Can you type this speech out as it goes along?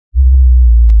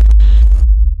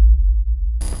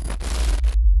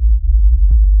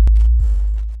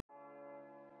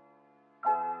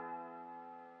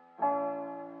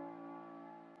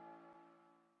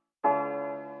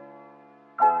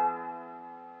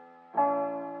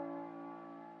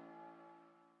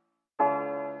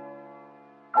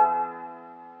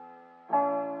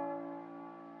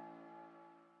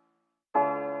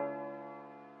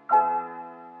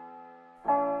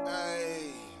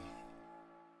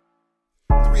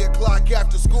o'clock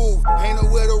after school, ain't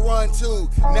nowhere to run to.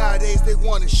 Nowadays they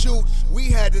wanna shoot, we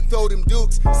had to throw them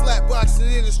dukes. Slap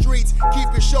boxing in the streets, keep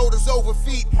your shoulders over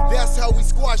feet. That's how we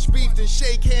squash beef, then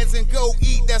shake hands and go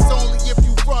eat. That's only if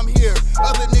you from here,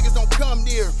 other niggas don't come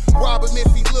near. Rob him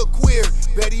if he look queer,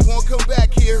 bet he won't come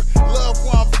back here. Love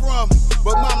where I'm from,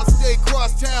 but mama stay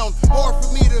cross town. Hard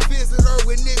for me to visit her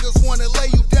when niggas wanna lay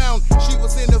you down. She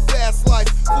was in the fast life,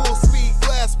 full speed,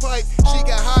 glass pipe. She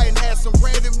got high and had some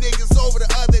random niggas over the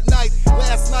other night.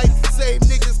 Last night, same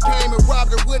niggas came and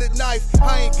robbed her with a knife.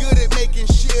 I ain't good at making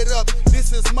shit up,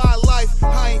 this is my life.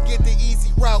 I ain't get the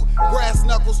easy route, brass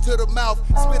knuckles to the mouth.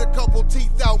 Spit a couple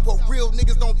teeth out, but real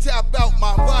niggas don't tap out.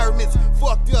 My environment's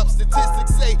fucked up,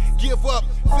 statistics say give up.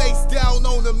 Face down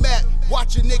on the mat,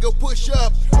 watch a nigga push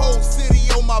up. Whole city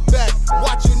on my back,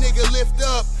 watch a nigga lift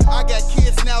up. I got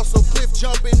kids now, so cliff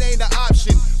jumping ain't an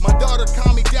option. My daughter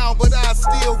calm me down, but I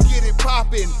still get it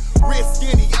poppin'. Wrist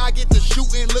skinny, I get to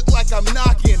shooting, look like I'm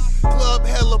knocking. Club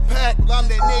hella packed, I'm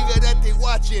that nigga that they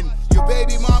watching. Your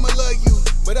baby mama love you,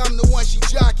 but I'm the one she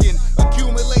jocking.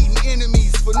 Accumulating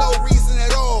enemies for no reason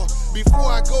at all. Before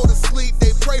I go to sleep,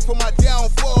 they pray for my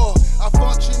downfall. I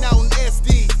function out in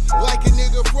SD, like a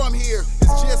nigga from here.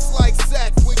 It's just like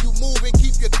sack, when you move and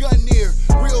keep your gun near.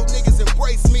 Real niggas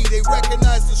embrace me, they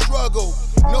recognize the struggle.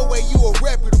 No way you are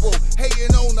reputable,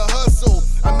 hating on the hustle.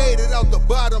 I made it out the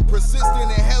bottom, persistent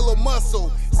and hella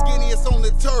muscle. Skinniest on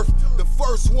the turf, the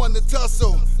first one to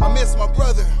tussle. I miss my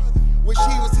brother, wish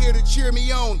he was here to cheer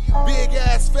me on. Big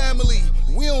ass family,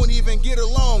 we don't even get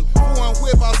along. Foreign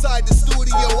whip outside the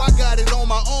studio, I got it on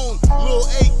my own. Lil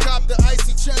 8 cop the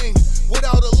icy chain,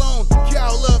 without a loan.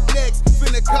 Cal up next,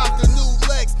 finna cop the new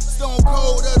Lex. Stone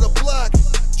cold of the block,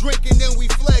 drinking then we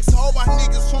flex. All my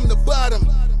niggas from the bottom,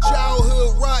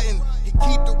 childhood rotten. You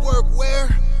keep the work where?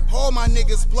 All my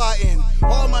niggas plotting.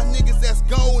 All my niggas that's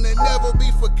gone and never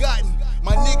be forgotten.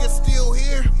 My niggas still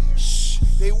here? Shh,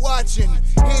 they watching.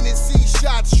 Hennessy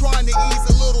shots trying to ease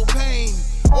a little pain.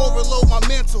 Overload my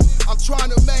mental, I'm trying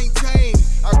to maintain.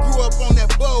 I grew up on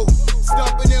that bow,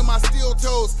 stumping in my steel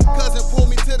toes. Cousin pulled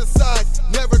me to the side,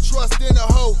 never trust in a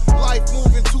hoe. Life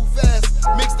moving too fast,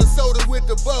 mix the soda with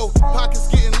the bow. Pockets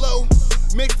getting low,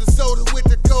 mix the soda with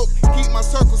the coke. Keep my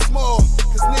circle small,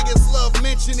 cause niggas love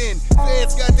mentioning.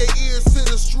 Feds got their ears to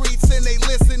the streets and they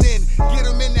listening. Get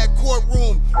them in that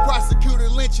courtroom, prosecutor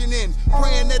lynching in.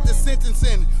 Praying at the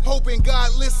sentencing, hoping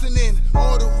God listening.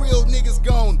 All the real niggas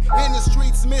gone, in the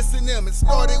streets missing them. It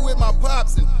started with my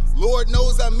pops and Lord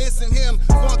knows I'm missing him.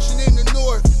 Function in the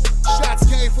north, shots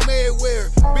came from everywhere.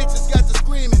 Bitches got to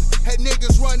screaming, had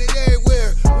niggas running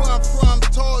everywhere. Where I'm from,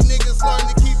 tall niggas learn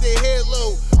to keep their head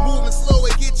low. Moving slow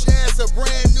and get your ass a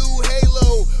brand new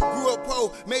halo. Grew up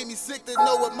poor, made me sick to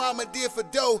know what mama did for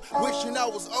dough. Wishing I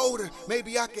was older,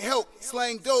 maybe I could help.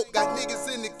 Slang dope, got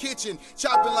niggas in the kitchen,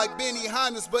 chopping like Benny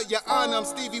Hannes. But your honor, I'm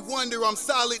Stevie Wonder, I'm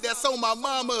solid, that's on my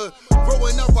mama.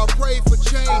 Growing up, I prayed for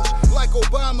change, like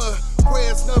Obama.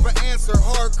 Prayers never answer,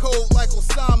 hard code like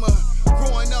Osama.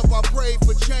 Growing up, I prayed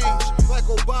for change, like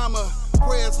Obama.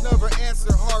 Prayers never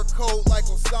answer, hard code like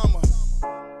Osama.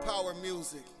 Power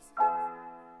music.